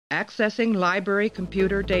Accessing library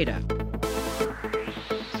computer data.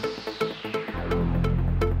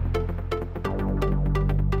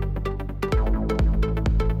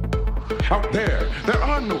 Out there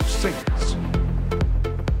are no saints.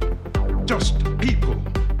 Just people.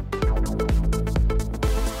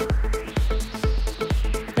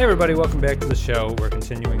 Hey everybody, welcome back to the show. We're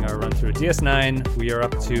continuing our run through DS9. We are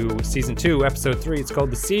up to Season 2, Episode 3. It's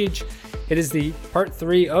called The Siege. It is the part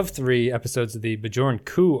 3 of 3 episodes of the Bajoran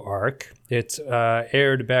Coup arc. It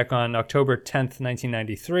aired back on October 10th,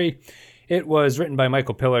 1993. It was written by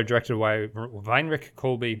Michael Piller, directed by Weinrich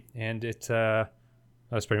Colby, and it...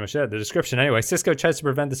 That's pretty much it. The description, anyway. Sisko tries to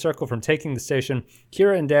prevent the Circle from taking the station.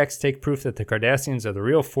 Kira and Dax take proof that the Cardassians are the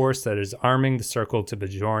real force that is arming the Circle to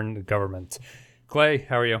Bajoran government. Clay,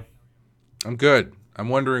 how are you? I'm good. I'm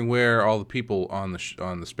wondering where all the people on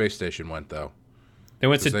the space station went, though. They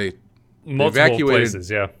went to multiple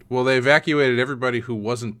places, yeah. Well, they evacuated everybody who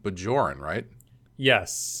wasn't Bajoran, right?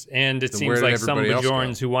 Yes, and it Then seems like some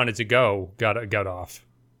Bajorans who wanted to go got off.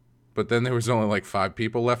 But then there was only like 5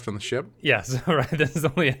 people left on the ship? Yes, right. There's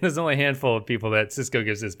only a handful of people that Sisko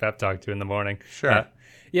gives his pep talk to in the morning. Sure.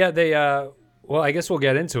 They well, I guess we'll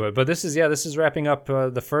get into it, but this is wrapping up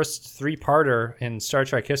the first 3-parter in Star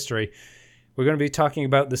Trek history. We're going to be talking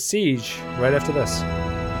about The Siege right after this.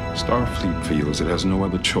 Starfleet feels it has no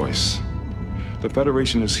other choice. The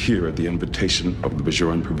Federation is here at the invitation of the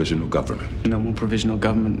Bajoran Provisional Government. No more provisional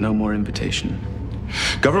government, no more invitation.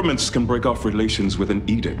 Governments can break off relations with an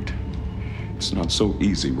edict. It's not so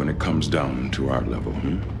easy when it comes down to our level.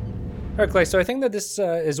 All right, Clay, so I think that this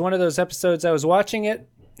is one of those episodes I was watching it,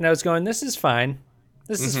 and I was going, this is fine.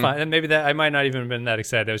 This is fine. And maybe that I might not even have been that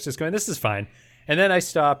excited. I was just going, this is fine. And then I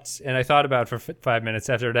stopped, and I thought about it for 5 minutes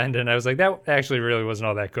after it ended, and I was like, that actually really wasn't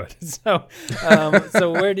all that good. So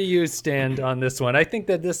where do you stand on this one? I think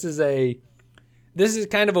that this is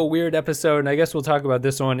kind of a weird episode, and I guess we'll talk about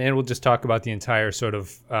this one, and we'll just talk about the entire sort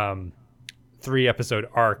of 3-episode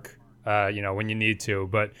arc, when you need to.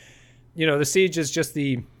 But, The Siege is just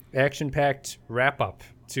the action-packed wrap-up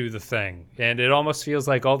to the thing, and it almost feels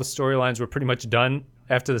like all the storylines were pretty much done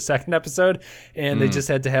after the second episode, and they just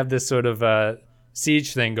had to have this sort of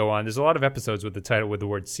siege thing go on. There's a lot of episodes with the title with the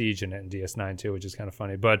word siege in it in DS9 too, which is kind of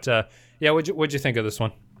funny. But what'd you think of this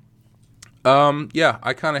one?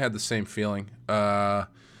 I kind of had the same feeling.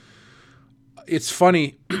 It's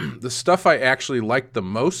funny, the stuff I actually liked the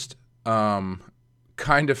most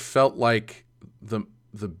kind of felt like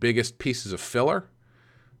the biggest pieces of filler.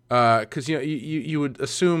 Because you would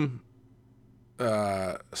assume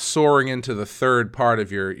soaring into the third part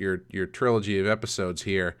of your trilogy of episodes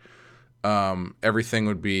here, everything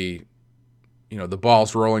would be, the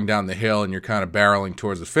ball's rolling down the hill and you're kind of barreling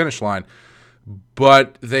towards the finish line.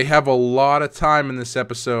 But they have a lot of time in this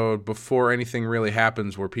episode before anything really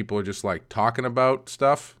happens where people are just like talking about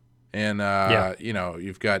stuff. And,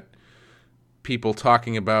 you've got people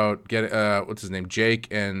talking about what's his name? Jake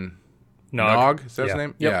and Nog. Is that his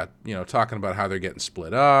name? Yep. Yeah. Talking about how they're getting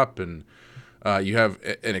split up, and you have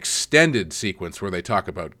an extended sequence where they talk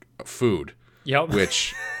about food. Yep.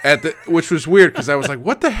 Which was weird because I was like,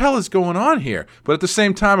 what the hell is going on here? But at the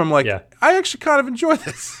same time, I'm like, I actually kind of enjoy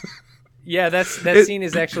this. Yeah, that scene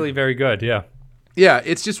is actually very good. Yeah. Yeah,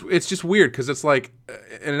 it's just weird because it's like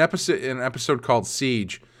in an episode called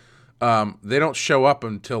Siege, they don't show up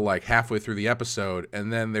until like halfway through the episode,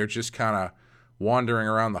 and then they're just kind of wandering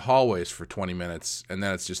around the hallways for 20 minutes, and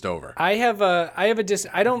then it's just over. I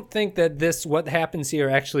don't think that what happens here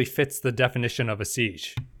actually fits the definition of a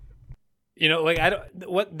siege.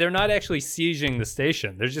 They're not actually sieging the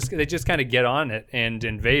station. They just kind of get on it and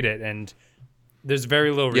invade it, and there's very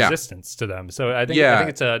little resistance to them. So I think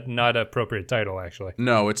it's a not appropriate title actually.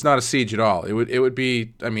 No, it's not a siege at all. It would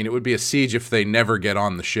be a siege if they never get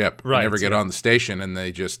on the ship, never get on the station, and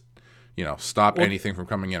they just stop anything from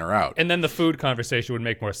coming in or out. And then the food conversation would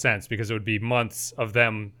make more sense because it would be months of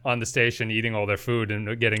them on the station eating all their food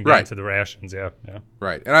and getting down to the rations. Yeah.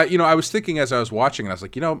 Right. And I was thinking as I was watching, and I was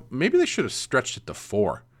like, maybe they should have stretched it to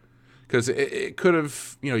 4, because it could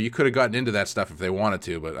have, you could have gotten into that stuff if they wanted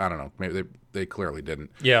to, but I don't know. Maybe they clearly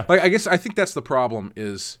didn't. Yeah. I think that's the problem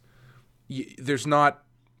is there's not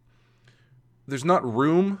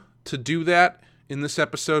room to do that in this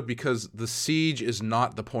episode because the siege is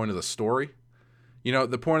not the point of the story.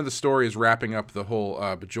 The point of the story is wrapping up the whole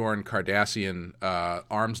Bajoran Cardassian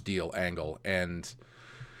arms deal angle, and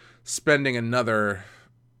spending another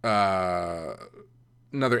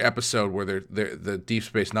episode where the Deep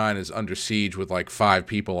Space Nine is under siege with like 5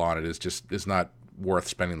 people on it is not worth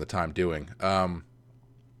spending the time doing. But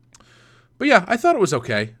yeah, I thought it was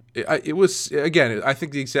okay. It was, again, I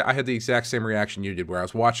think I had the exact same reaction you did, where I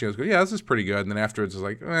was watching, I was going, yeah, this is pretty good, and then afterwards I was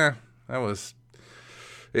like, that was,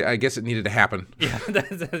 I guess it needed to happen. Yeah,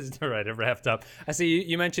 that's right. It wrapped up. I see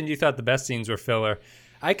you mentioned you thought the best scenes were filler.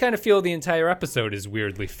 I kind of feel the entire episode is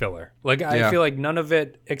weirdly filler. Like, I feel like none of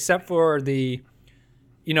it, except for the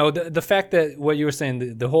fact that what you were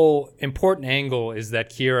saying, the whole important angle is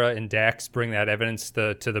that Kira and Dax bring that evidence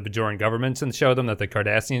to the Bajoran government and show them that the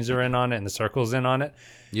Cardassians are in on it and the Circle's in on it.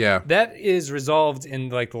 Yeah. That is resolved in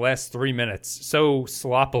like the last 3 minutes so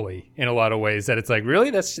sloppily in a lot of ways that it's like,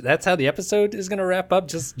 really? That's how the episode is going to wrap up?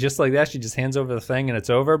 Just like that? She just hands over the thing and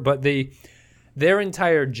it's over? But their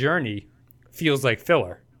entire journey feels like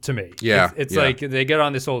filler to me. Yeah. It's like they get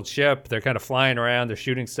on this old ship. They're kind of flying around. They're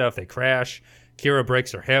shooting stuff. They crash. Kira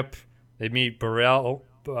breaks her hip. They meet Bareil.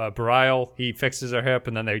 He fixes her hip,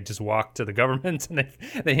 and then they just walk to the government and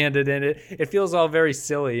they hand it in. It feels all very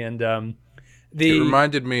silly, and it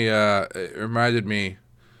reminded me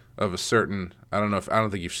of a certain, I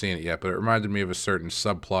don't think you've seen it yet, but it reminded me of a certain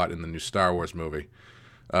subplot in the new Star Wars movie.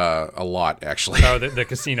 A lot, actually. Oh, the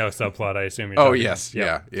casino subplot, I assume you're talking yes.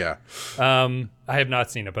 about. Yeah. I have not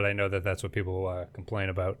seen it, but I know that that's what people complain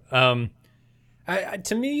about.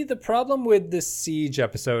 To me, the problem with this Siege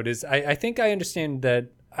episode is I think I understand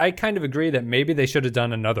that. I kind of agree that maybe they should have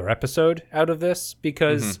done another episode out of this,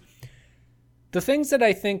 because the things that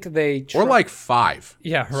I think they... or like 5.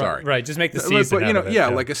 Yeah, Sorry. Right. Just make the season but, out of it. yeah,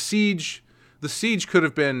 like a Siege... The Siege could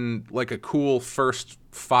have been like a cool first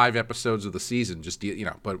 5 episodes of the season,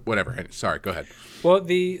 but whatever. Sorry, go ahead. Well,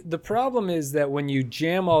 the problem is that when you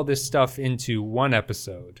jam all this stuff into one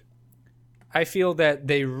episode, I feel that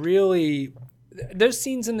they really... There's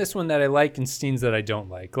scenes in this one that I like and scenes that I don't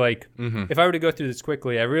like. Like, if I were to go through this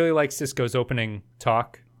quickly, I really like Sisko's opening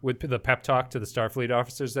talk with the pep talk to the Starfleet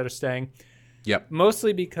officers that are staying. Yep.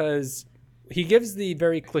 Mostly because he gives the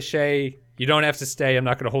very cliche, you don't have to stay, I'm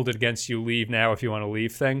not going to hold it against you, leave now if you want to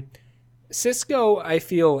leave thing. Sisko, I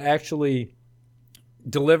feel, actually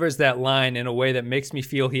delivers that line in a way that makes me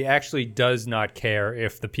feel he actually does not care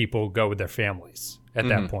if the people go with their families at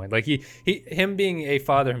that point. Like him being a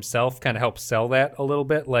father himself kind of helps sell that a little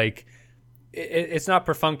bit. Like it's not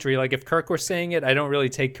perfunctory. Like if Kirk were saying it, I don't really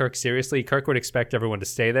take Kirk seriously. Kirk would expect everyone to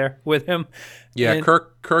stay there with him. Yeah, and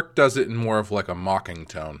Kirk does it in more of like a mocking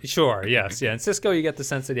tone. Sure, yes, yeah. And Sisko, you get the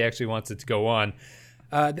sense that he actually wants it to go on.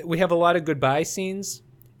 We have a lot of goodbye scenes,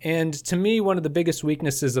 and to me, one of the biggest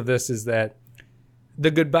weaknesses of this is that the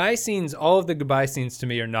goodbye scenes, all of the goodbye scenes to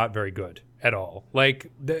me are not very good at all.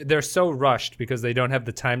 Like they're so rushed because they don't have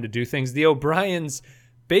the time to do things. The O'Briens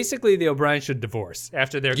should divorce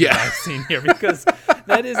after their goodbye scene here, because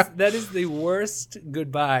that is the worst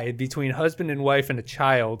goodbye between husband and wife and a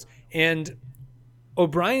child. And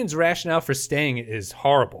O'Brien's rationale for staying is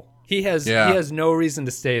horrible. He has no reason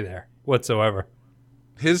to stay there whatsoever.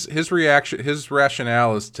 His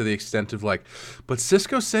rationale is to the extent of like, but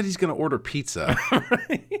Sisko said he's going to order pizza.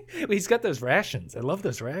 He's got those rations. I love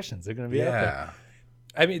those rations. They're going to be up there.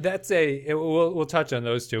 I mean, we'll touch on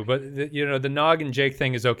those two, but the Nog and Jake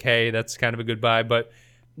thing is okay. That's kind of a goodbye, but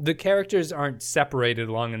the characters aren't separated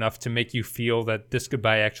long enough to make you feel that this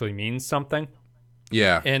goodbye actually means something.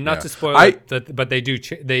 Yeah, and not to spoil it, but they do.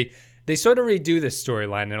 They sort of redo this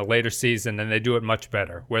storyline in a later season, and they do it much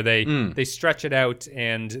better, where they stretch it out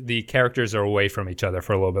and the characters are away from each other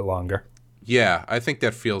for a little bit longer. Yeah, I think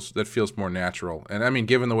that feels more natural, and I mean,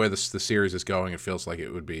 given the way the series is going, it feels like it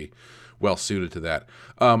would be well suited to that.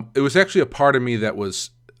 It was actually a part of me that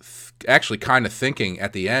was actually kind of thinking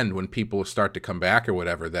at the end when people start to come back or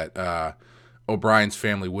whatever that O'Brien's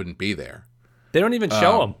family wouldn't be there. They don't even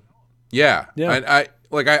show them. Yeah. I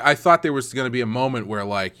thought there was going to be a moment where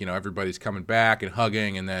everybody's coming back and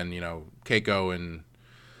hugging, and then Keiko and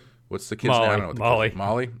what's the kid's name? I don't know.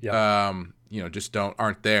 Molly. Yep. Just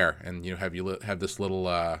aren't there, and have this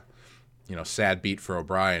little sad beat for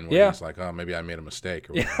O'Brien where he's like, oh, maybe I made a mistake.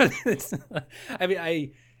 Or whatever. I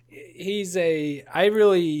mean, if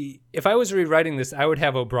I was rewriting this, I would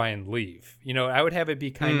have O'Brien leave. I would have it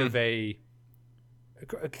be kind of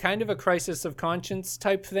a crisis of conscience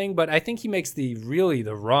type thing, but I think he makes the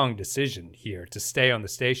wrong decision here to stay on the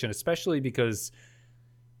station, especially because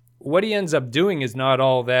what he ends up doing is not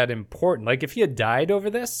all that important. Like if he had died over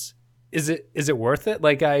this, is it worth it?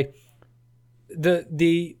 Like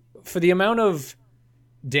for the amount of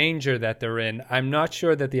danger that they're in, I'm not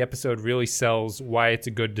sure that the episode really sells why it's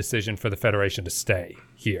a good decision for the Federation to stay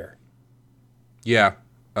here. Yeah.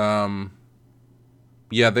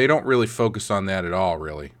 Yeah, they don't really focus on that at all,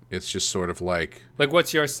 really. It's just sort of like... Like,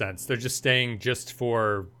 what's your sense? They're just staying just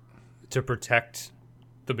to protect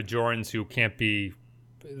the Bajorans who can't be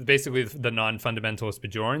basically the non-fundamentalist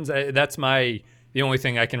Bajorans. That's the only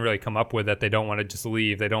thing I can really come up with, that they don't want to just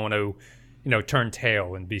leave. They don't want to, turn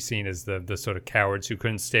tail and be seen as the sort of cowards who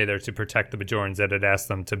couldn't stay there to protect the Bajorans that had asked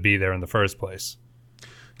them to be there in the first place.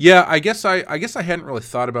 Yeah, I guess I hadn't really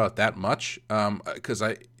thought about that much, because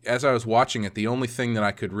as I was watching it, the only thing that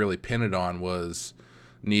I could really pin it on was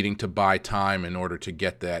needing to buy time in order to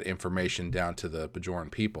get that information down to the Bajoran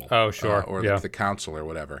people. Oh, sure. Or yeah. the council or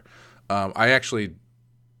whatever. I actually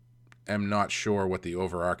am not sure what the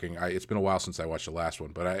overarching. It's been a while since I watched the last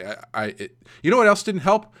one, but you know what else didn't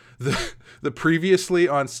help? The previously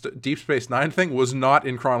on Deep Space Nine thing was not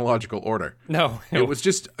in chronological order. No, it was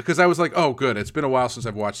just because I was like, oh, good, it's been a while since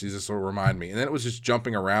I've watched these. This will remind me, and then it was just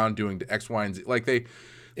jumping around doing the X, Y, and Z. Like they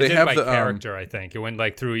have by the character. I think it went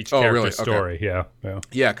like through each character's really? story. Okay.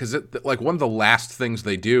 Yeah. Because like one of the last things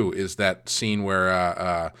they do is that scene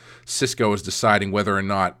where Sisko is deciding whether or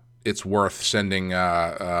not it's worth sending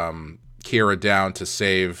Kira down to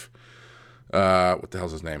save what the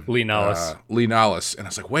hell's his name? Lee Nallis. Lee Nallis. And I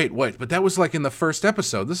was like, wait, but that was like in the first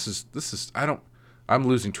episode. This is I'm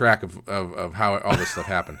losing track of how all this stuff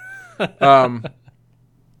happened.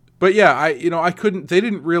 But yeah, I couldn't. They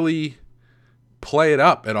didn't really play it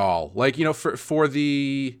up at all. Like, for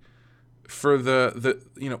the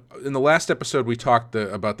in the last episode we talked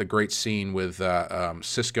about the great scene with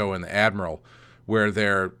Sisko and the Admiral, where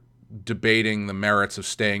they're debating the merits of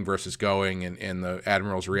staying versus going, and the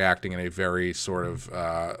Admiral's reacting in a very sort of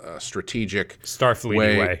strategic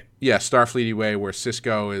Starfleet-y way. Yeah, Starfleet-y way, where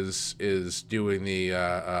Sisko is doing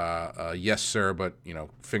the yes sir, but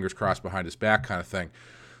fingers crossed behind his back kind of thing.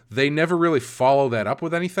 They never really follow that up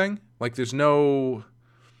with anything. Like, there's no,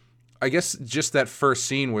 I guess, just that first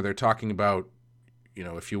scene where they're talking about,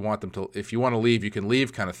 if you want to leave, you can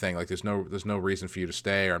leave kind of thing. Like, there's no reason for you to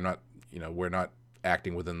stay, or I'm not, we're not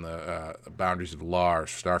acting within the boundaries of the law or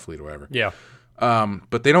Starfleet or whatever. Yeah.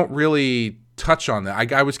 But they don't really touch on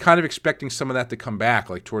that. I was kind of expecting some of that to come back,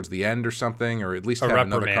 like towards the end or something, or at least have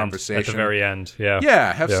another conversation at the very end. Yeah.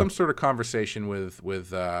 Yeah, have some sort of conversation with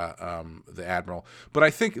the Admiral. But I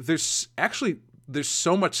think there's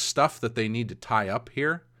so much stuff that they need to tie up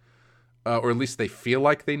here, or at least they feel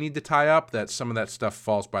like they need to tie up, that some of that stuff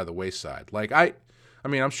falls by the wayside. Like I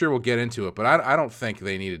mean, I'm sure we'll get into it, but I don't think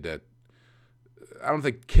they needed to. I don't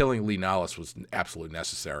think killing Lee Nallis was absolutely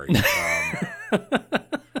necessary.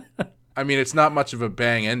 I mean, it's not much of a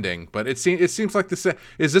bang ending, but it seems like this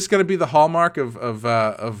is this going to be the hallmark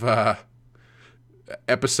of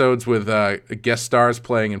episodes with guest stars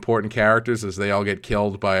playing important characters as they all get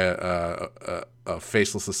killed by a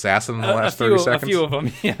faceless assassin in the last 30 seconds? A few of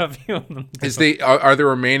them, yeah, a few of them. Are the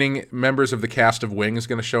remaining members of the cast of Wings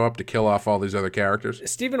going to show up to kill off all these other characters?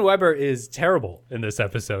 Steven Weber is terrible in this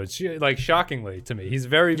episode, like shockingly to me. He's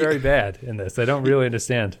very, very bad in this. I don't really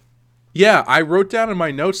understand. Yeah, I wrote down in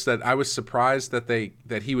my notes that I was surprised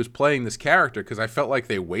that he was playing this character, because I felt like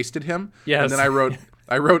they wasted him. Yes. And then I wrote,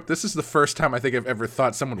 this is the first time I think I've ever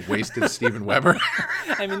thought someone wasted Steven Weber.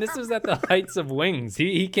 I mean, this was at the heights of Wings.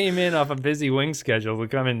 He came in off a busy Wings schedule to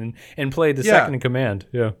come in and play the second in command.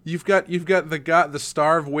 Yeah. You've got the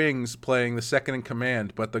star of Wings playing the second in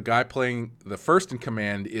command, but the guy playing the first in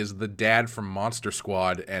command is the dad from Monster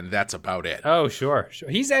Squad, and that's about it. Oh, sure.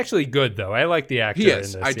 He's actually good, though. I like the actor. He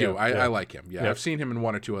is. In this. I do. Yeah. I like him. Yeah. I've seen him in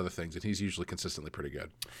one or two other things, and he's usually consistently pretty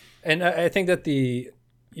good. And I think that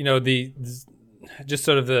just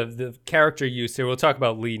sort of the character use here. We'll talk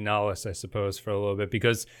about Lee Nallis, I suppose, for a little bit,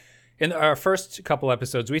 because in our first couple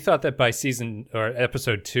episodes, we thought that by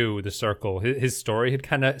episode 2, The Circle, his story had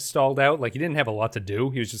kind of stalled out. Like, he didn't have a lot to do.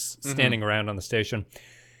 He was just standing around on the station.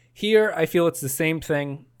 Here, I feel it's the same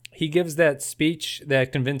thing. He gives that speech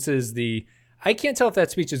that convinces I can't tell if that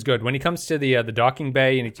speech is good. When he comes to the docking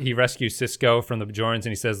bay and he rescues Sisko from the Bajorans, and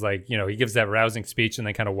he says, like, he gives that rousing speech and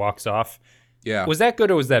then kind of walks off. Yeah. Was that good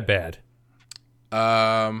or was that bad?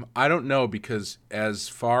 I don't know, because as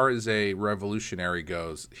far as a revolutionary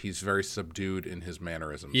goes, he's very subdued in his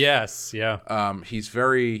mannerisms. Yes, yeah. He's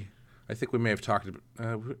very. I think we may have talked about.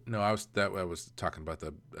 No, I was talking about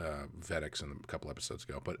the Vedics a couple episodes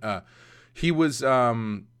ago, but he was.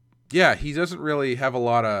 Yeah, he doesn't really have a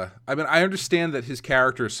lot of. I mean, I understand that his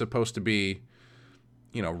character is supposed to be,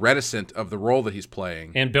 reticent of the role that he's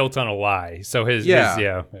playing and built on a lie. So his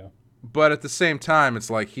yeah. But at the same time, it's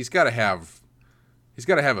like he's got to have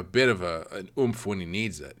a bit of an oomph when he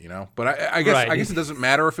needs it, But I guess it doesn't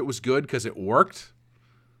matter if it was good because it worked.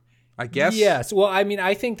 I guess. Yes. Well, I mean,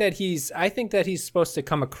 I think that he's supposed to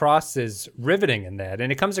come across as riveting in that,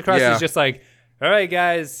 and it comes across as just like, all right,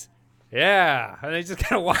 guys, yeah, and he just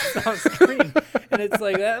kind of walks off screen, and it's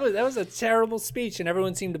like that was a terrible speech, and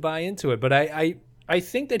everyone seemed to buy into it. But I I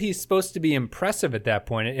think that he's supposed to be impressive at that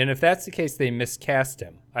point, and if that's the case, they miscast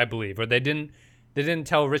him, I believe, or they didn't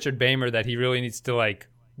tell Richard Beymer that he really needs to, like,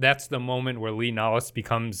 that's the moment where Lee Nollis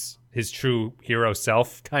becomes his true hero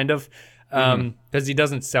self, kind of, because he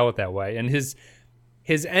doesn't sell it that way. And his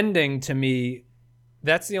ending, to me,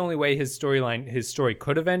 that's the only way his story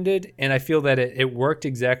could have ended, and I feel that it worked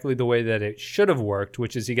exactly the way that it should have worked,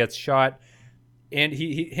 which is he gets shot, and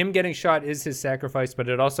him getting shot is his sacrifice, but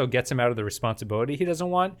it also gets him out of the responsibility he doesn't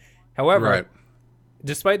want. However,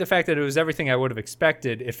 despite the fact that it was everything I would have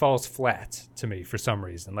expected, it falls flat to me for some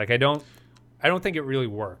reason. Like, I don't think it really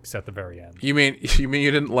works at the very end. You mean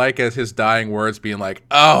you didn't like his dying words being like,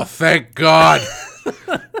 "Oh, thank God."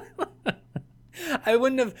 I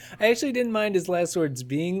actually didn't mind his last words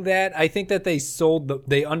being that. I think that they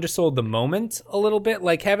undersold the moment a little bit.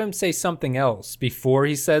 Like, have him say something else before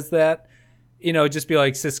he says that. You know, just be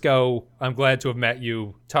like, "Cisco, I'm glad to have met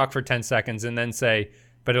you." Talk for 10 seconds and then say,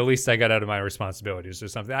 "But at least I got out of my responsibilities," or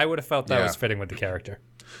something. I would have felt that was fitting with the character.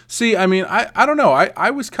 See, I mean, I don't know.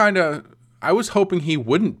 I was hoping he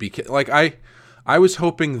wouldn't be. Like, I was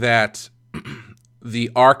hoping that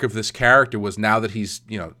the arc of this character was, now that he's,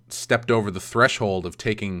 stepped over the threshold of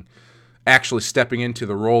actually stepping into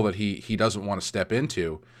the role that he doesn't want to step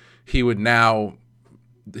into, he would now,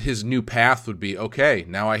 his new path would be, okay,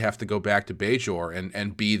 now I have to go back to Bajor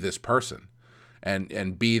and be this person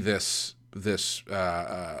and be this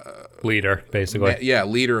leader, basically.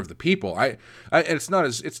 Leader of the people. It's not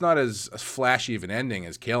as flashy of an ending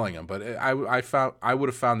as killing him, but I would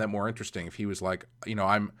have found that more interesting if he was like,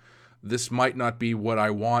 this might not be what I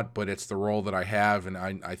want, but it's the role that I have, and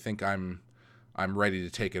I think I'm ready to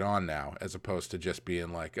take it on now, as opposed to just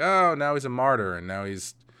being like, oh, now he's a martyr, and now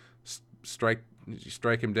he's strike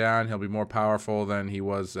him down, he'll be more powerful than he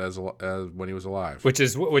was as when he was alive. Which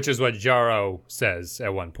is what Jaro says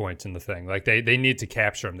at one point in the thing. Like, they need to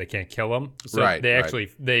capture him, they can't kill him. So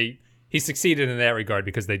he succeeded in that regard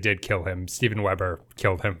because they did kill him. Steven Weber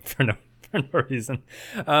killed him for no reason.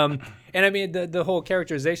 And I mean, the whole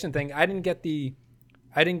characterization thing, I didn't get the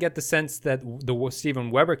sense that the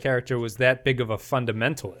Steven Weber character was that big of a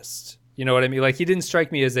fundamentalist. You know what I mean? Like, he didn't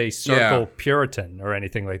strike me as a circle Puritan or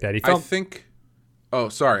anything like that.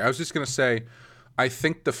 I was just going to say, I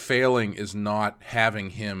think the failing is not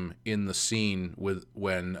having him in the scene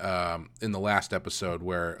when in the last episode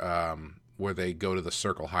where they go to the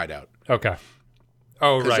Circle hideout. Okay.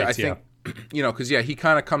 Oh, right. I think, because he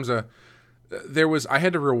kind of comes I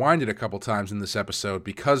had to rewind it a couple times in this episode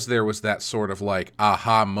because there was that sort of like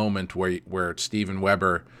aha moment where Steven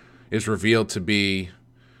Weber is revealed to be,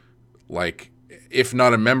 like, if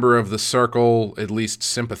not a member of the Circle, at least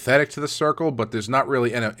sympathetic to the Circle, but there's not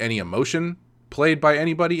really any emotion played by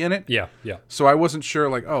anybody in it. Yeah. So I wasn't sure,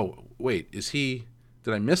 like, oh, wait, did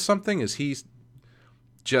I miss something? Is he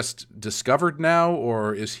just discovered now,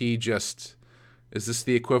 or is this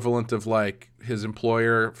the equivalent of, like, his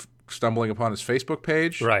employer stumbling upon his Facebook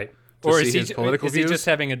page? Right. Or is he just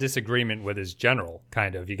having a disagreement with his general,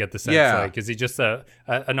 kind of? You get the sense, like, is he just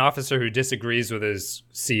an officer who disagrees with his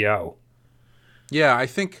CO? Yeah, I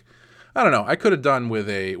don't know. I could have done with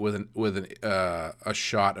a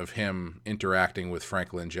shot of him interacting with Frank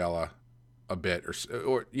Langella a bit,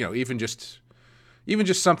 or even just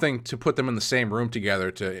something to put them in the same room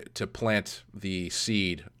together to plant the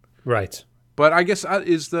seed. Right. But I guess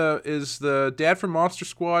is the dad from Monster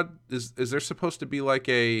Squad, is there supposed to be like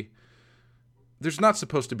there's not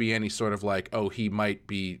supposed to be any sort of like, oh, he might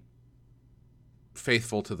be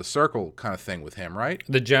faithful to the Circle kind of thing with him, right?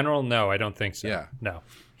 The general? No, I don't think so. Yeah. No.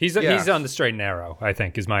 He's on the straight and narrow, I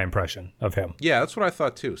think, is my impression of him. Yeah, that's what I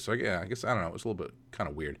thought too. So I guess, I don't know, it was a little bit kind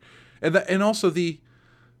of weird. And also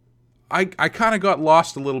I kind of got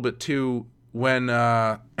lost a little bit too when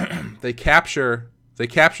they capture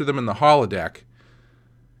them in the holodeck,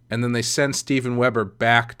 and then they send Steven Weber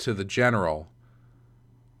back to the general,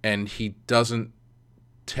 and he doesn't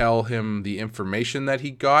tell him the information that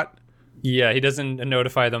he got. Yeah, he doesn't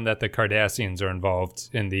notify them that the Cardassians are involved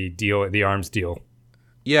in the arms deal.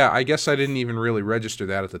 Yeah, I guess I didn't even really register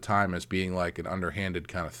that at the time as being like an underhanded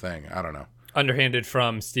kind of thing. I don't know. Underhanded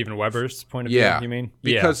from Steven Weber's point of view, you mean?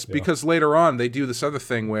 Because later on they do this other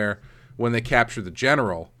thing where when they capture the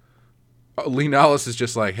general, Lee Nollis is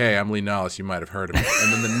just like, "Hey, I'm Lee Nollis. You might have heard of me."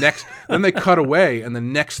 And then then they cut away, and the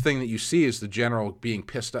next thing that you see is the general being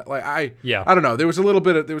pissed off. Like I don't know. There was a little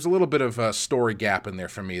bit of a story gap in there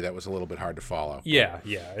for me that was a little bit hard to follow. Yeah.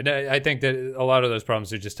 And I think that a lot of those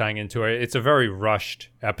problems are just tying into it. It's a very rushed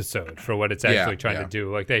episode for what it's actually trying to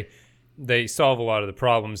do. Like they solve a lot of the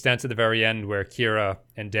problems down to the very end where Kira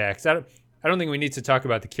and Dax. I don't think we need to talk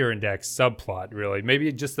about the Kira and Dax subplot really.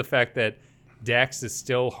 Maybe just the fact that Dax is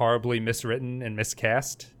still horribly miswritten and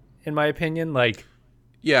miscast, in my opinion. Like,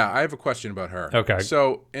 yeah, I have a question about her. Okay.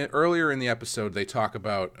 So earlier in the episode, they talk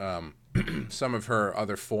about some of her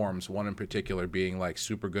other forms. One in particular being like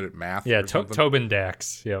super good at math. yeah, or something. Tobin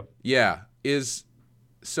Dax. Yep. Yeah. Is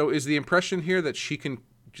the impression here that she can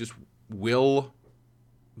just will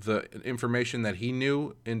the information that he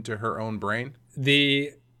knew into her own brain?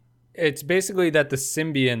 It's basically that the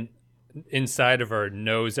symbiont inside of her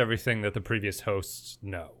knows everything that the previous hosts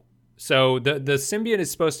know. So the symbiont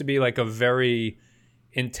is supposed to be like a very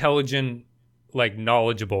intelligent, like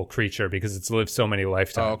knowledgeable creature because it's lived so many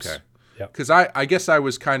lifetimes. Oh, okay. Yep. Because I guess I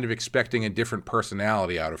was kind of expecting a different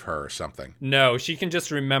personality out of her or something. No, she can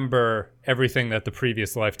just remember everything that the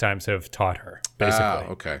previous lifetimes have taught her,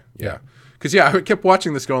 basically. Okay. Yeah. Because, I kept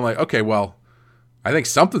watching this going like, okay, well, I think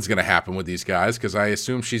something's going to happen with these guys because I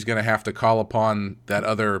assume she's going to have to call upon that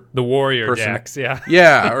other... The warrior person. Dax, yeah.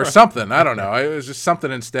 Yeah, or something. I don't know. It was just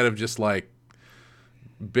something instead of just like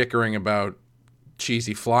bickering about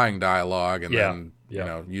cheesy flying dialogue and then,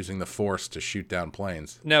 using the Force to shoot down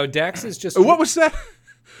planes. No, Dax is just... What was that?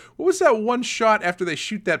 What was that one shot after they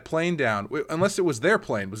shoot that plane down? Unless it was their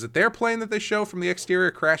plane. Was it their plane that they show from the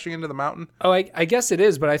exterior crashing into the mountain? Oh, I guess it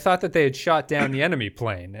is, but I thought that they had shot down the enemy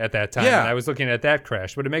plane at that time. Yeah. And I was looking at that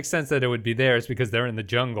crash, but it makes sense that it would be theirs because they're in the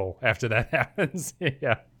jungle after that happens.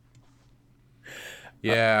 Yeah.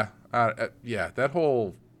 Yeah. That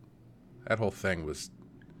whole thing was...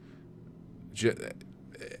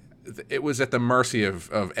 It was at the mercy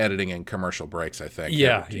of editing and commercial breaks, I think.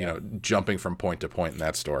 Yeah, Jumping from point to point in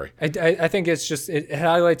that story. I think it's just it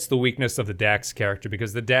highlights the weakness of the Dax character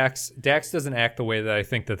because the Dax doesn't act the way that I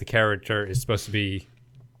think that the character is supposed to be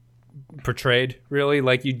portrayed. Really,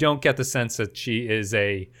 like you don't get the sense that she is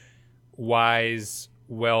a wise,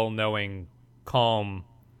 well-knowing, calm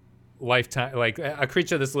lifetime, like a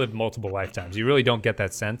creature that's lived multiple lifetimes. You really don't get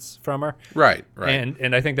that sense from her. Right.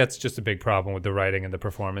 And I think that's just a big problem with the writing and the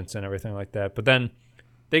performance and everything like that. But then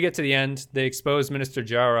they get to the end, they expose Minister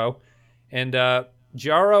Jarro, and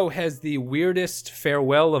Jarro has the weirdest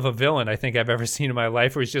farewell of a villain I think I've ever seen in my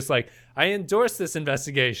life, where he's just like, I endorse this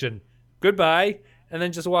investigation. Goodbye. And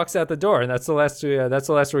then just walks out the door. And that's the last we're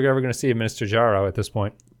ever going to see of Minister Jarro at this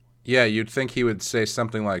point. Yeah, you'd think he would say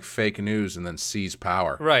something like fake news and then seize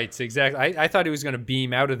power. Right, exactly. I thought he was going to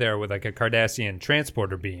beam out of there with like a Cardassian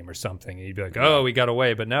transporter beam or something. And he'd be like, oh, we got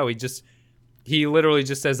away. But no, he literally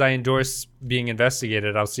just says, I endorse being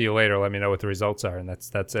investigated. I'll see you later. Let me know what the results are. And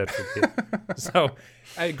that's it. So,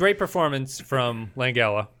 great performance from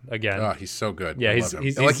Langella again. Oh, he's so good. Yeah,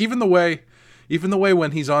 he's like even the way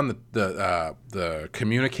when he's on the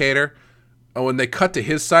communicator, when they cut to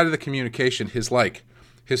his side of the communication, his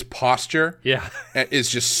posture is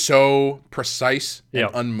just so precise and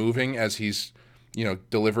unmoving as he's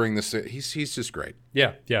delivering this. He's just great.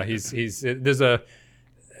 Yeah. There's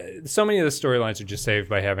so many of the storylines are just saved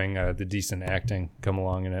by having the decent acting come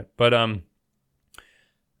along in it. But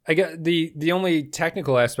I got the only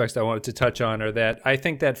technical aspects I wanted to touch on are that I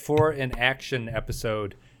think that for an action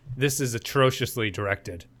episode, this is atrociously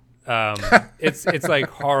directed. It's like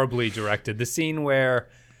horribly directed. The scene where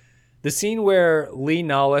Lee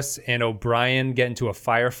Nollis and O'Brien get into a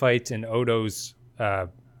firefight in Odo's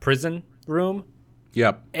prison room.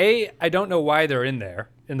 Yep. A, I don't know why they're in there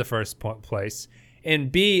in the first place.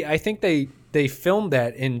 And B, I think they filmed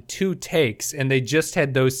that in 2 takes and they just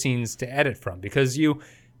had those scenes to edit from because you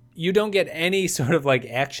don't get any sort of like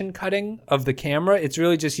action cutting of the camera. It's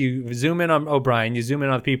really just you zoom in on O'Brien, you zoom in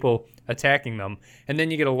on people attacking them, and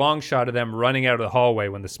then you get a long shot of them running out of the hallway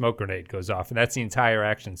when the smoke grenade goes off, and that's the entire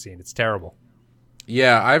action scene. It's terrible.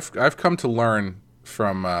 Yeah, I've come to learn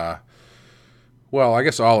from I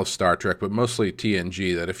guess all of Star Trek, but mostly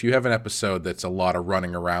TNG, that if you have an episode that's a lot of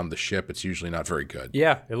running around the ship, it's usually not very good.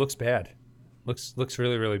 Yeah, it looks bad. Looks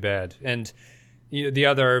really, really bad. And the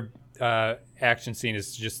other action scene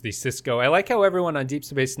is just the Cisco. I like how everyone on Deep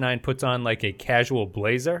Space Nine puts on like a casual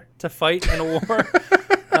blazer to fight in a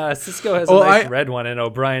war. Cisco has a nice red one, and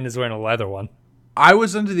O'Brien is wearing a leather one. I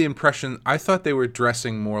was under the impression, I thought they were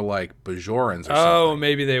dressing more like Bajorans or something. Oh,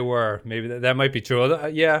 maybe they were. Maybe that might be true.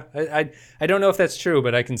 Yeah, I don't know if that's true,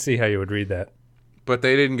 but I can see how you would read that. But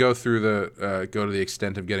they didn't go through go to the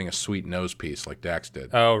extent of getting a sweet nose piece like Dax did.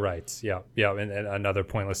 Oh, right. Yeah, and another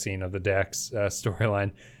pointless scene of the Dax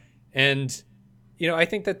storyline. And, I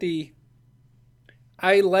think that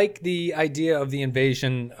I like the idea of the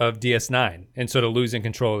invasion of DS9 and sort of losing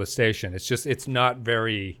control of the station. It's just, it's not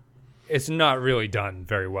really done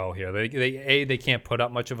very well here. They can't put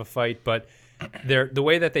up much of a fight, but the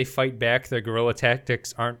way that they fight back, their guerrilla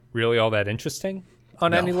tactics aren't really all that interesting.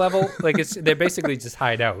 on any level. Like they basically just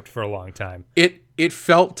hide out for a long time. It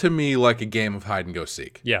felt to me like a game of hide and go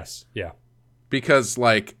seek. Yes, yeah. Because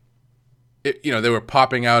like, they were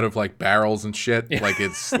popping out of like barrels and shit. Like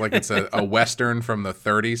it's a Western from the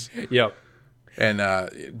 30s. Yep. And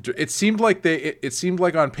it seemed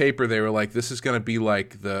like on paper they were like, this is gonna be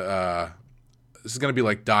like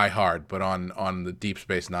Die Hard, but on the Deep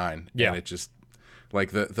Space Nine. Yeah. And it just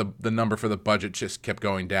like the number for the budget just kept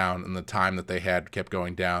going down, and the time that they had kept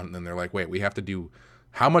going down. And then they're like, wait, we have to do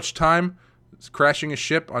how much time? It's crashing a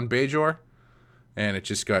ship on Bajor, and it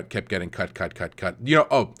just kept getting cut.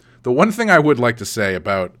 The one thing I would like to say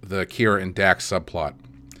about the Kira and Dax subplot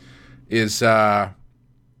is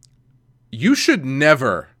you should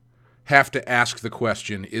never have to ask the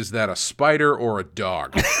question, is that a spider or a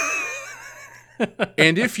dog?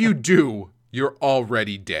 And if you do, you're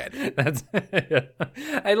already dead.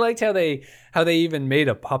 I liked how they even made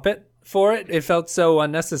a puppet for it. It felt so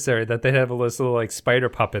unnecessary that they have this little like spider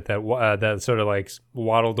puppet that sort of like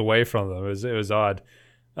waddled away from them. It was odd.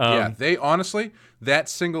 They honestly,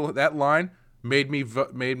 that line made me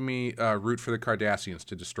root for the Cardassians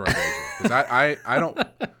to destroy Bajor, because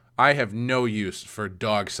I have no use for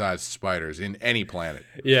dog-sized spiders in any planet.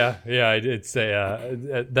 Yeah, I did say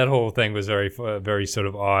that whole thing was very very sort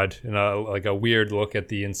of odd, like a weird look at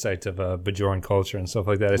the insight of Bajoran culture and stuff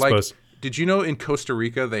like that. I suppose. Did you know in Costa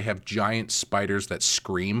Rica they have giant spiders that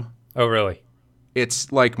scream? Oh, really?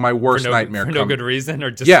 It's like my worst nightmare. For no good reason,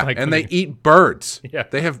 or just they eat birds. Yeah,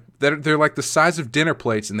 they're like the size of dinner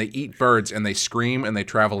plates, and they eat birds, and they scream, and they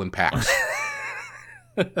travel in packs.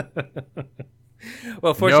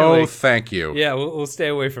 Well, fortunately, no, thank you. Yeah, we'll stay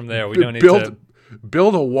away from there. We don't need to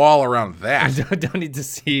build a wall around that. Don't need to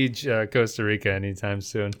siege Costa Rica anytime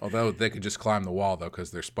soon. Although they could just climb the wall though,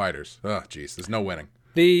 because they're spiders. Oh, jeez, there's no winning.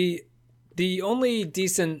 The only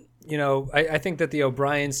decent, I think that the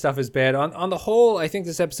O'Brien stuff is bad. On the whole, I think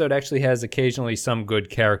this episode actually has occasionally some good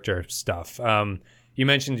character stuff. You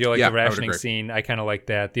mentioned you like the rationing scene. I kind of like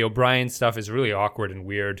that. The O'Brien stuff is really awkward and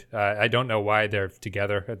weird. I don't know why they're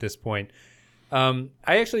together at this point. I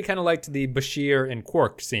actually kind of liked the Bashir and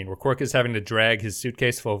Quark scene where Quark is having to drag his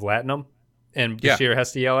suitcase full of latinum and Bashir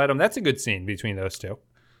has to yell at him. That's a good scene between those two.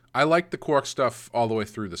 I liked the Quark stuff all the way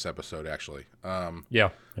through this episode, actually.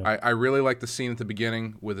 I really liked the scene at the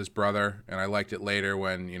beginning with his brother, and I liked it later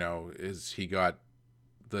when, he got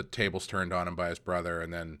the tables turned on him by his brother,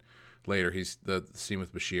 and then later he's the scene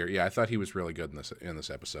with Bashir. Yeah, I thought he was really good in this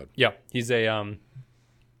episode. Yeah, he's a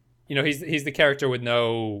he's the character with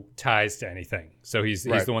no ties to anything. So he's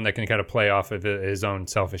the one that can kind of play off of his own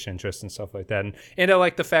selfish interests and stuff like that. And I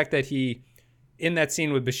like the fact that in that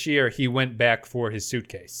scene with Bashir, he went back for his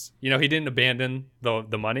suitcase. He didn't abandon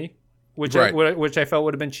the money, which I felt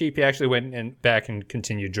would have been cheap. He actually went back and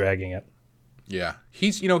continued dragging it. Yeah,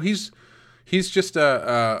 he's just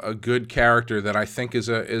a good character that I think is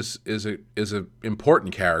a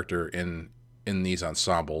important character in these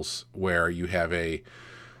ensembles where you have a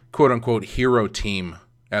quote unquote hero team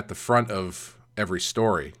at the front of every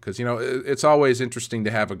story, because it's always interesting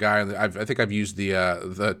to have a guy. I think I've used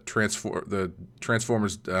the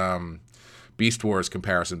Transformers Beast Wars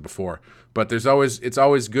comparison before, but it's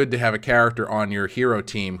always good to have a character on your hero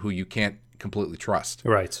team who you can't completely trust.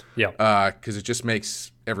 Right. Yeah. Because it just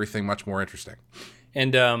makes everything much more interesting.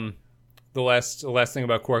 And the last thing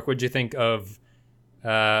about Quark, what'd you think of?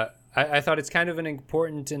 I thought it's kind of an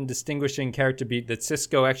important and distinguishing character beat that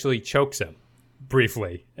Sisko actually chokes him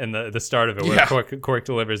briefly in the start of it, where Quark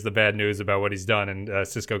delivers the bad news about what he's done, and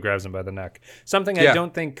Sisko grabs him by the neck. Something I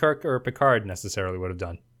don't think Kirk or Picard necessarily would have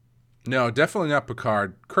done. No, definitely not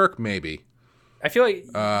Picard. Kirk, maybe. I feel like,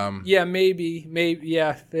 maybe,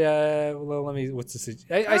 well, let me. What's the?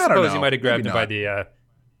 I suppose he might have grabbed him by the.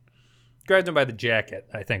 Grabbed him by the jacket,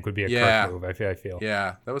 I think, would be a Kirk move. I feel.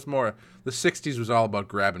 Yeah, that was more. The '60s was all about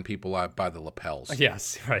grabbing people out by the lapels.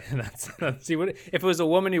 Yes, right. And that's if it was a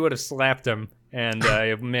woman, he would have slapped him, and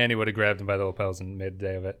a man, he would have grabbed him by the lapels and made a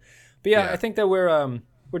day of it. But I think that we're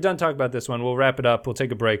done talking about this one. We'll wrap it up. We'll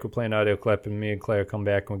take a break. We'll play an audio clip, and me and Claire come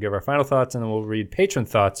back and we'll give our final thoughts, and then we'll read patron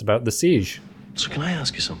thoughts about the siege. So can I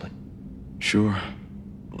ask you something? Sure.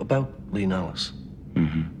 About Lee Nallis.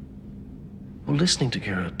 Mm-hmm. Well, listening to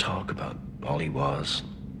Kira talk about all he was,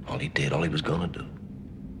 all he did, all he was gonna do,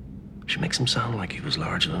 she makes him sound like he was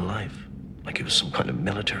larger than life, like he was some kind of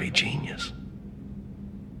military genius.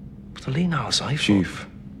 But the Lee Nallis I fought... Chief,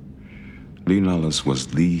 Lee Nallis was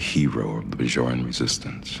the hero of the Bajoran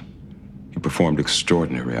resistance. He performed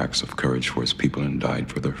extraordinary acts of courage for his people and died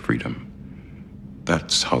for their freedom.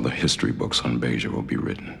 That's how the history books on Bajor will be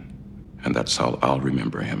written. And that's how I'll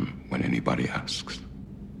remember him when anybody asks.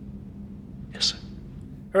 Yes, sir.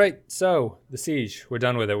 All right, so The Siege, we're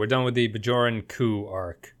done with it. We're done with the Bajoran coup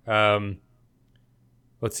arc.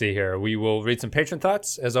 Let's see here. We will read some patron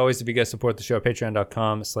thoughts. As always, if you guys support the show at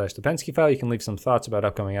patreon.com/The Pensky File, you can leave some thoughts about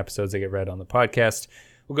upcoming episodes that get read on the podcast.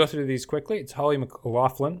 We'll go through these quickly. It's Holly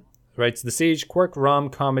McLaughlin writes, The Siege, quirk, rom,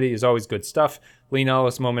 comedy is always good stuff. Lee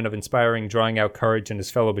Nollis' moment of inspiring, drawing out courage and his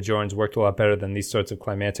fellow Bajorans worked a lot better than these sorts of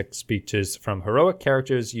climactic speeches from heroic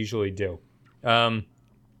characters usually do.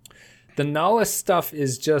 The Nollis stuff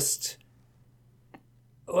is just...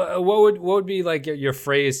 What would be like your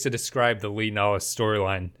phrase to describe the Lee Nollis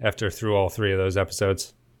storyline after through all three of those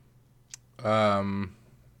episodes?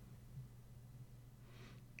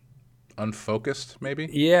 Unfocused, maybe.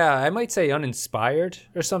 Yeah, I might say uninspired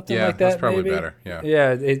or something like that. Yeah, that's probably maybe. better. Yeah,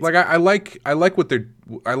 yeah. Like I like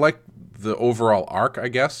the overall arc, I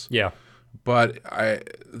guess. Yeah, but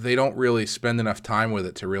they don't really spend enough time with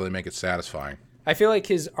it to really make it satisfying. I feel like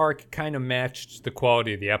his arc kind of matched the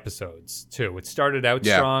quality of the episodes, too. It started out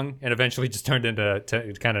strong and eventually just turned into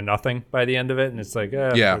kind of nothing by the end of it. And it's like,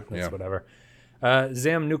 whatever.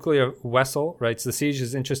 Zam Nuclear Wessel writes, The Siege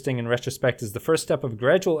is interesting in retrospect as the first step of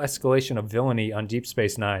gradual escalation of villainy on Deep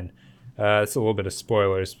Space Nine. It's a little bit of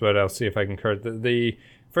spoilers, but I'll see if I can correct. The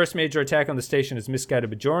first major attack on the station is misguided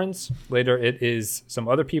Bajorans. Later, it is some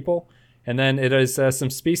other people. And then it is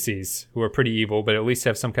some species who are pretty evil, but at least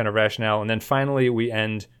have some kind of rationale. And then finally, we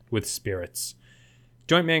end with spirits.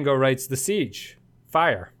 Joint Mango writes, The Siege,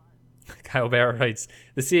 fire. Kyle Barra writes,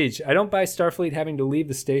 The Siege, I don't buy Starfleet having to leave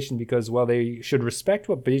the station because while they should respect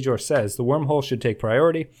what Bajor says, the wormhole should take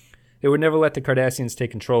priority. They would never let the Cardassians take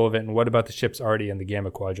control of it, and what about the ships already in the Gamma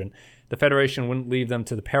Quadrant? The Federation wouldn't leave them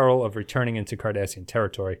to the peril of returning into Cardassian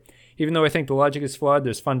territory. Even though I think the logic is flawed,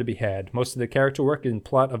 there's fun to be had. Most of the character work and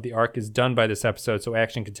plot of the arc is done by this episode, so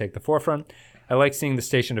action can take the forefront. I like seeing the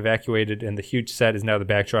station evacuated, and the huge set is now the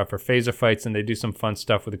backdrop for phaser fights, and they do some fun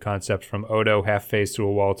stuff with the concept from Odo half-phase through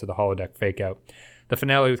a wall to the holodeck fake-out. The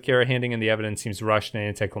finale with Kira handing in the evidence seems rushed and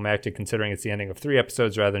anticlimactic, considering it's the ending of 3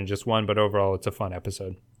 episodes rather than just 1, but overall it's a fun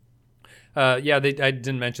episode. I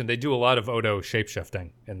didn't mention they do a lot of Odo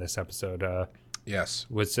shapeshifting in this episode. Yes.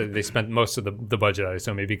 They spent most of the budget, I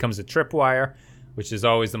assume. He becomes a tripwire, which is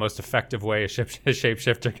always the most effective way a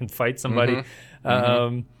shapeshifter can fight somebody.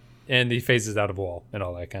 And he phases out of wall and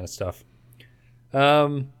all that kind of stuff.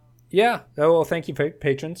 Well, thank you,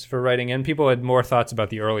 patrons, for writing in. People had more thoughts about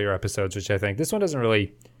the earlier episodes, which I think this one doesn't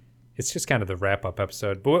really... It's just kind of the wrap-up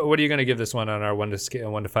episode. But what are you going to give this one on our 1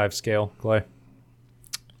 to 5 scale, Clay?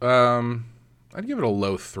 I'd give it a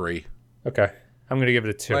low 3. Okay. I'm going to give it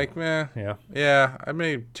a 2. Yeah. I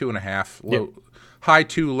mean 2.5. Low, high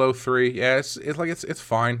 2, low 3. Yeah, it's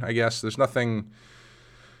fine, I guess. There's nothing,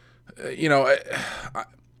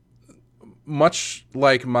 much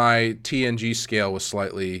like my TNG scale was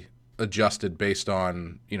slightly adjusted based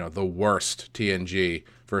on, the worst TNG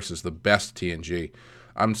versus the best TNG.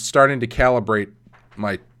 I'm starting to calibrate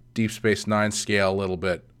my Deep Space Nine scale a little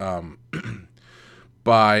bit,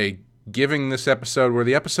 by giving this episode, where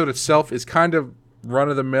the episode itself is kind of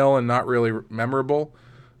run-of-the-mill and not really memorable,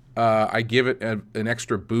 I give it an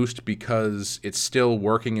extra boost because it's still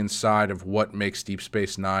working inside of what makes Deep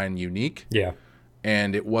Space Nine unique. Yeah.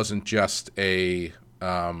 And it wasn't just a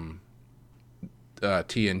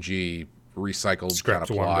TNG recycled kind of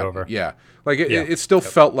plot. Over. Yeah. Like, it still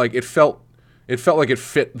felt like it felt like it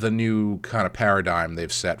fit the new kind of paradigm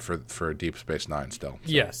they've set for Deep Space Nine still. So.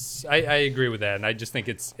 Yes, I agree with that, and I just think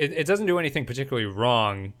it doesn't do anything particularly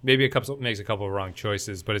wrong. Maybe makes a couple of wrong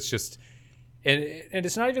choices, but it's just, and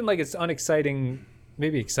it's not even like it's unexciting.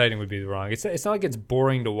 Maybe exciting would be the wrong. It's not like it's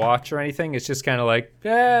boring to watch or anything. It's just kind of like,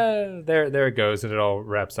 there it goes, and it all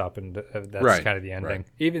wraps up, and that's kind of the ending.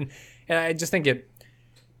 Right. And I just think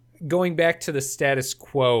going back to the status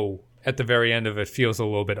quo at the very end of it feels a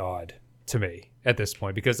little bit odd to me at this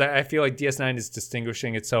point, because I feel like DS9 is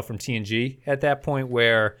distinguishing itself from TNG at that point,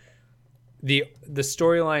 where the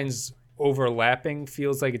storylines overlapping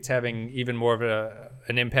feels like it's having even more of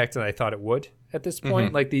an impact than I thought it would at this point.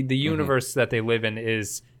 Mm-hmm. Like the universe that they live in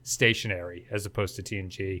is stationary as opposed to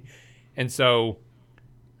TNG, and so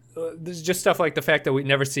there's just stuff like the fact that we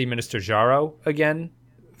never see Minister Jaro again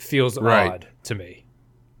feels odd to me.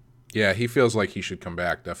 Yeah, he feels like he should come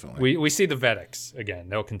back, definitely. We see the Vedics again.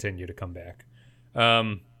 They'll continue to come back.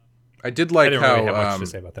 I did like I didn't really have much to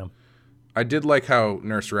say about them. I did like how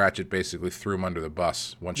Nurse Ratched basically threw him under the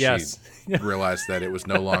bus once she realized that it was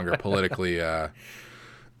no longer politically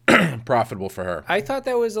profitable for her. I thought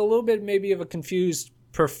that was a little bit maybe of a confused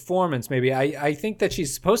performance. Maybe I think that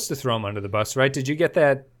she's supposed to throw him under the bus, right? Did you get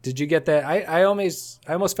that? I almost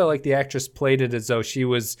felt like the actress played it as though she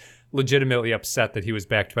was legitimately upset that he was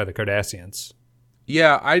backed by the Cardassians.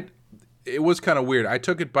 Yeah, it was kind of weird. I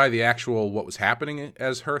took it by the actual what was happening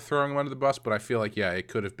as her throwing him under the bus, but I feel like, yeah, it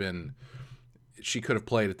could have been, she could have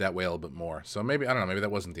played it that way a little bit more. So maybe, I don't know, maybe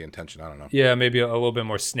that wasn't the intention. I don't know. Yeah, maybe a little bit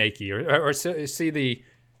more snaky, or see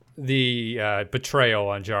the betrayal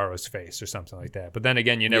on Jarro's face or something like that. But then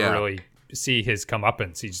again, you never really see his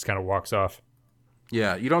comeuppance. He just kind of walks off.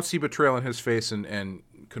 Yeah, you don't see betrayal in his face, and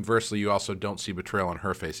conversely, you also don't see betrayal on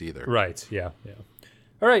her face either. Right, yeah.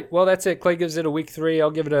 All right, well, that's it. Clay gives it a week 3.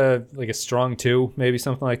 I'll give it a strong 2, maybe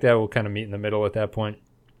something like that. We'll kind of meet in the middle at that point.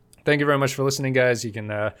 Thank you very much for listening, guys. You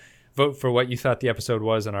can vote for what you thought the episode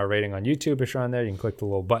was on our rating on YouTube. If you're on there, you can click the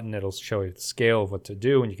little button. It'll show you the scale of what to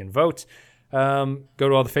do, and you can vote. Go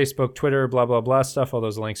to all the Facebook, Twitter, blah, blah, blah stuff. All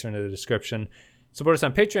those links are in the description. Support us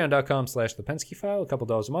on patreon.com/The Penske File. A couple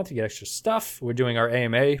dollars a month. You get extra stuff. We're doing our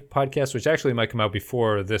AMA podcast, which actually might come out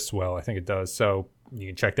before this will. I think it does. So you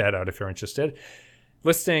can check that out if you're interested.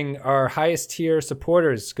 Listing our highest tier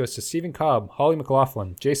supporters goes to Stephen Cobb, Holly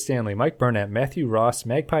McLaughlin, Jay Stanley, Mike Burnett, Matthew Ross,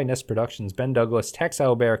 Magpie Nest Productions, Ben Douglas, Tax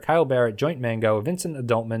Owlbear, Kyle Barrett, Joint Mango, Vincent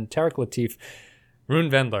Adultman, Tarek Latif, Rune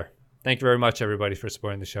Vendler. Thank you very much, everybody, for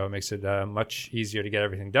supporting the show. It makes it much easier to get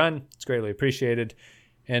everything done. It's greatly appreciated.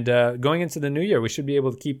 And going into the new year, we should be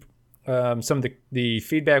able to keep some of the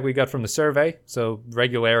feedback we got from the survey. So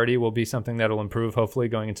regularity will be something that will improve, hopefully,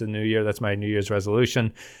 going into the new year. That's my New Year's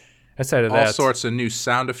resolution. Aside of that, all sorts of new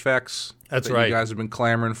sound effects. That's that right. You guys have been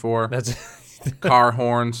clamoring for. That's car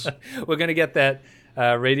horns. We're gonna get that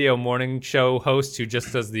radio morning show host who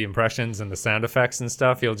just does the impressions and the sound effects and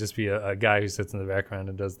stuff. He'll just be a guy who sits in the background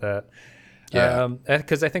and does that. Yeah.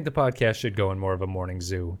 Because I think the podcast should go in more of a morning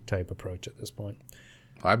zoo type approach at this point.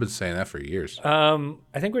 I've been saying that for years. I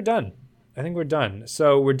think we're done.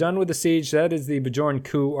 So we're done with the siege. That is the Bajoran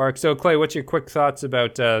coup arc. So Clay, what's your quick thoughts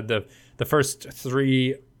about the first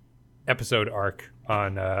 3 episode arc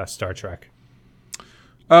on Star Trek?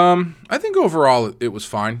 I think overall it was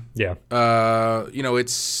fine. Yeah.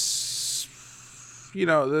 It's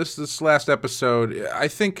this last episode. I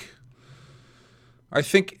think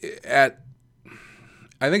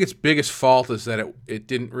its biggest fault is that it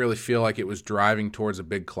didn't really feel like it was driving towards a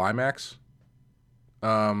big climax.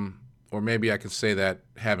 Or maybe I could say that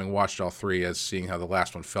having watched all 3 as seeing how the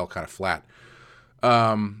last one fell kind of flat.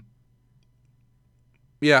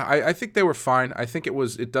 Yeah, I think they were fine. I think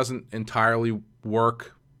it doesn't entirely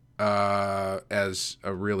work as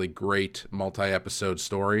a really great multi-episode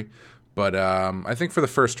story, but I think for the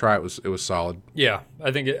first try it was solid. Yeah,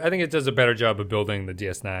 I think it does a better job of building the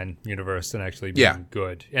DS9 universe than actually being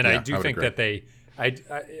good. And I do think that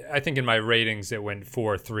I think in my ratings it went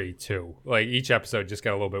 4-3-2. Like each episode just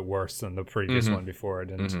got a little bit worse than the previous one before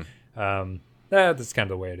it, and that's kind of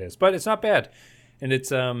the way it is. But it's not bad, and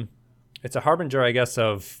it's a harbinger, I guess,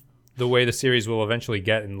 of the way the series will eventually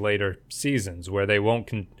get in later seasons, where they won't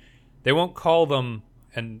call them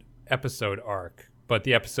an episode arc, but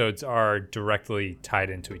the episodes are directly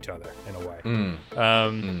tied into each other in a way.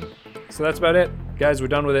 So that's about it. Guys, we're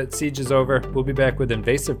done with it. Siege is over. We'll be back with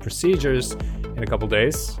Invasive Procedures in a couple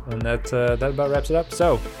days, and that about wraps it up.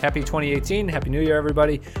 So happy 2018. Happy New Year,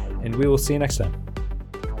 everybody, and we will see you next time.